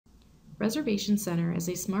ReservationCenter is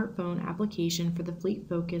a smartphone application for the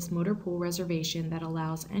fleet-focused motor pool reservation that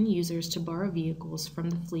allows end users to borrow vehicles from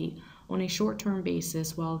the fleet on a short-term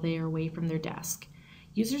basis while they are away from their desk.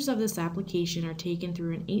 Users of this application are taken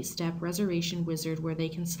through an 8-step reservation wizard where they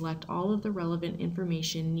can select all of the relevant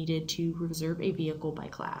information needed to reserve a vehicle by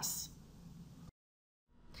class.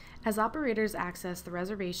 As operators access the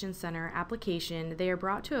ReservationCenter application, they are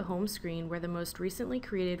brought to a home screen where the most recently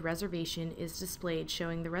created reservation is displayed,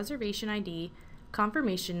 showing the reservation ID,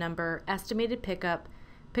 confirmation number, estimated pickup,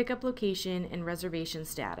 pickup location, and reservation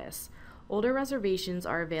status. Older reservations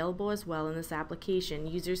are available as well in this application.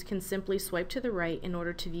 Users can simply swipe to the right in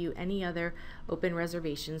order to view any other open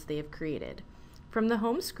reservations they have created. From the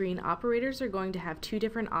home screen, operators are going to have two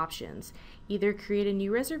different options: either create a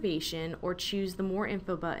new reservation or choose the More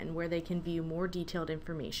Info button where they can view more detailed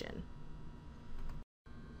information.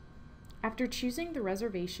 After choosing the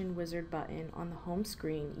Reservation Wizard button on the home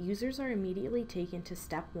screen, users are immediately taken to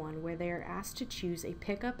Step 1 where they are asked to choose a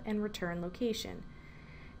pickup and return location.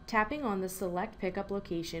 Tapping on the Select Pickup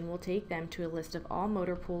Location will take them to a list of all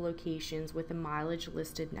motor pool locations with the mileage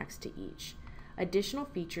listed next to each. Additional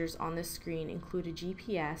features on this screen include a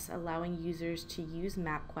GPS, allowing users to use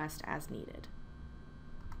MapQuest as needed.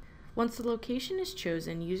 Once the location is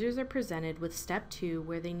chosen, users are presented with Step 2,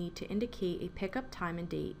 where they need to indicate a pickup time and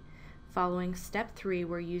date, following Step 3,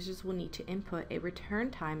 where users will need to input a return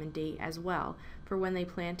time and date as well for when they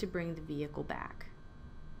plan to bring the vehicle back.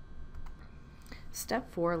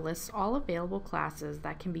 Step 4 lists all available classes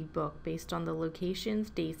that can be booked based on the locations,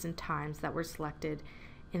 dates, and times that were selected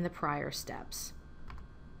in the prior steps.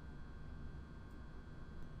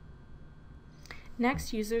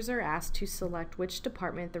 Next, users are asked to select which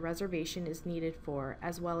department the reservation is needed for,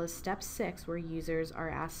 as well as Step 6, where users are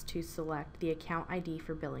asked to select the account ID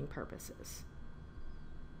for billing purposes.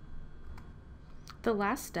 The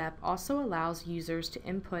last step also allows users to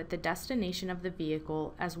input the destination of the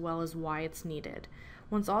vehicle as well as why it's needed.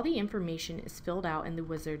 Once all the information is filled out in the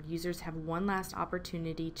wizard, users have one last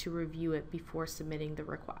opportunity to review it before submitting the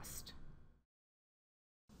request.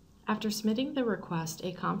 After submitting the request,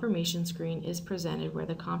 a confirmation screen is presented where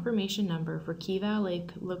the confirmation number for key valet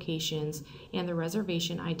locations and the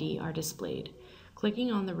reservation ID are displayed.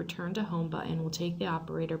 Clicking on the Return to Home button will take the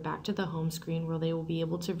operator back to the home screen where they will be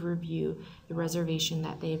able to review the reservation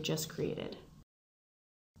that they have just created.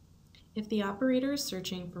 If the operator is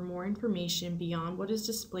searching for more information beyond what is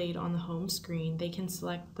displayed on the home screen, they can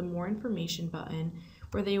select the More Information button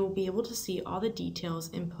where they will be able to see all the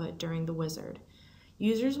details input during the wizard.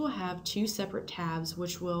 Users will have two separate tabs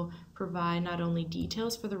which will provide not only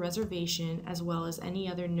details for the reservation as well as any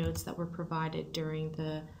other notes that were provided during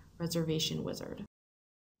the reservation wizard.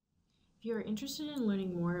 If you are interested in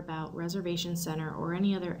learning more about ReservationCenter or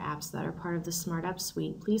any other apps that are part of the SmartApps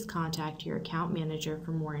suite, please contact your account manager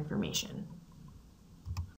for more information.